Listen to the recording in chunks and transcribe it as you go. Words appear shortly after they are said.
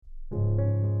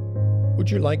Would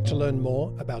you like to learn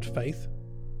more about faith?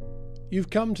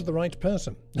 You've come to the right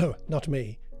person. No, not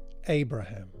me,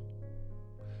 Abraham.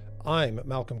 I'm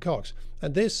Malcolm Cox,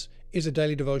 and this is a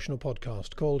daily devotional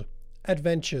podcast called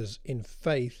Adventures in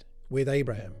Faith with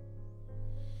Abraham.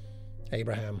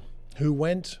 Abraham, who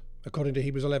went, according to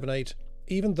Hebrews 11:8,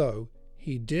 even though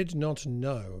he did not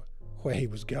know where he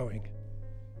was going.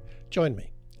 Join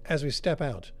me as we step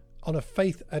out on a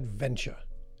faith adventure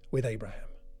with Abraham.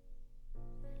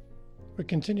 We're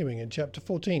continuing in chapter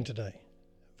 14 today,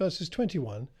 verses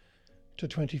 21 to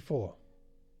 24.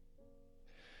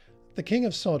 The king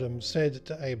of Sodom said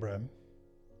to Abram,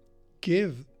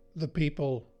 "Give the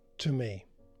people to me,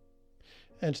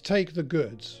 and take the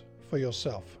goods for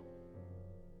yourself."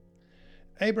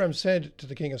 Abram said to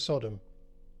the king of Sodom,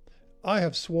 "I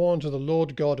have sworn to the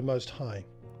Lord God Most High,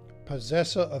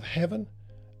 possessor of heaven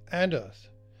and earth,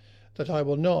 that I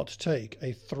will not take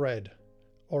a thread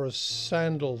or a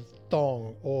sandal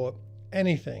thong or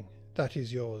anything that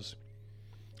is yours,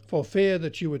 for fear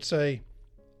that you would say,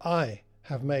 'I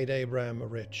have made Abram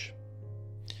rich.'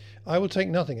 I will take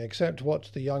nothing except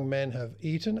what the young men have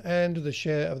eaten and the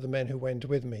share of the men who went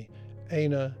with me,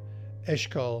 Aner,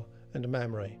 Eshcol, and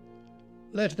Mamre.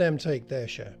 Let them take their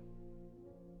share."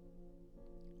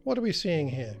 What are we seeing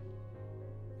here?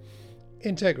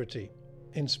 Integrity,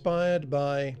 inspired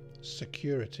by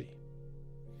security.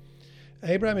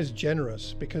 Abraham is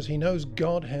generous because he knows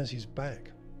God has his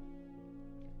back.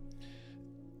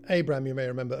 Abraham, you may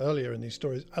remember earlier in these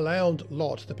stories, allowed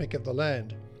Lot the pick of the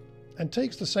land and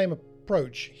takes the same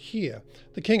approach here.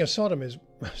 The king of Sodom is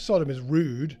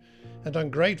rude and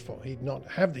ungrateful. He'd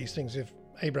not have these things if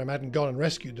Abraham hadn't gone and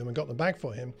rescued them and got them back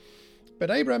for him. But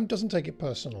Abraham doesn't take it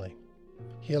personally.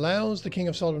 He allows the king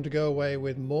of Sodom to go away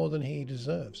with more than he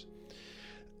deserves.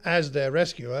 As their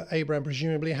rescuer, Abraham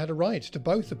presumably had a right to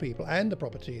both the people and the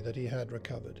property that he had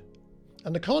recovered.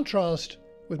 And the contrast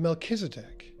with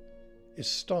Melchizedek is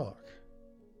stark.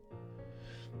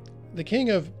 The king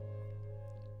of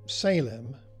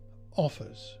Salem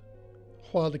offers,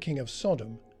 while the king of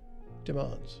Sodom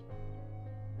demands.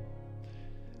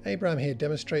 Abraham here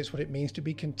demonstrates what it means to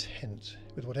be content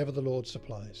with whatever the Lord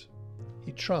supplies.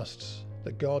 He trusts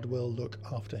that God will look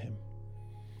after him.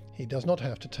 He does not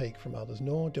have to take from others,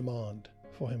 nor demand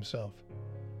for himself.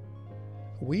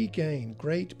 We gain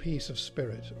great peace of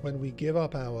spirit when we give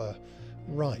up our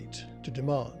right to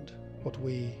demand what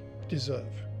we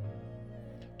deserve.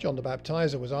 John the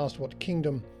Baptizer was asked what a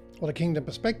kingdom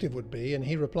perspective would be, and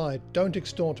he replied, "Don't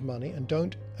extort money and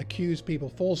don't accuse people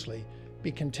falsely.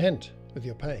 Be content with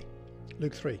your pay."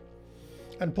 Luke 3.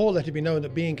 And Paul let it be known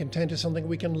that being content is something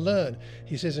we can learn.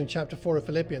 He says in chapter 4 of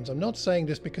Philippians, "I'm not saying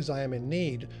this because I am in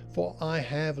need, for I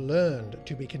have learned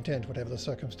to be content whatever the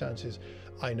circumstances.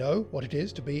 I know what it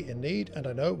is to be in need, and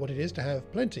I know what it is to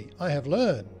have plenty. I have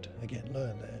learned," again,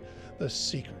 learn there, "the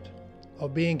secret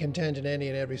of being content in any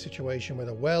and every situation,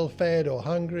 whether well-fed or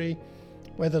hungry,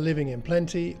 whether living in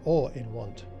plenty or in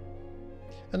want."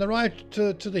 And the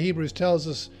writer to the Hebrews tells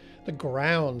us the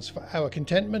grounds for our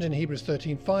contentment in Hebrews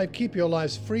 13:5. "Keep your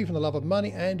lives free from the love of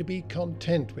money and be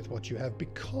content with what you have,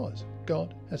 because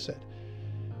God has said,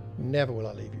 'Never will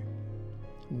I leave you,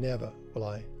 never will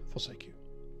I forsake you.'"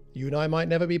 You and I might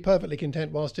never be perfectly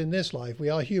content whilst in this life. We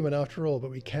are human after all, but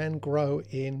we can grow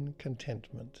in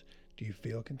contentment. Do you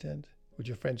feel content? Would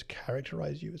your friends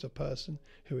characterize you as a person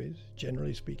who is,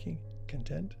 generally speaking,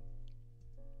 content?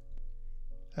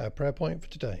 Our prayer point for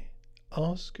today: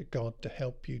 ask God to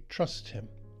help you trust him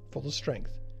for the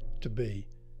strength to be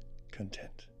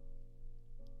content.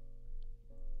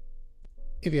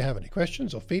 If you have any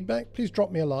questions or feedback, please drop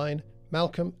me a line,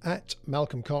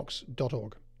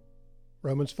 malcolm@malcolmcox.org.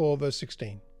 Romans 4 verse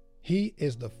 16. He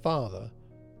is the Father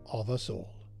of us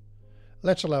all.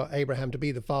 Let's allow Abraham to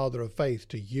be the father of faith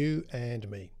to you and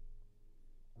me.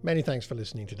 Many thanks for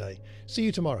listening today. See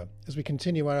you tomorrow as we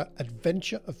continue our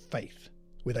adventure of faith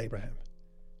with Abraham.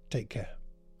 Take care,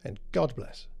 and God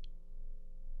bless.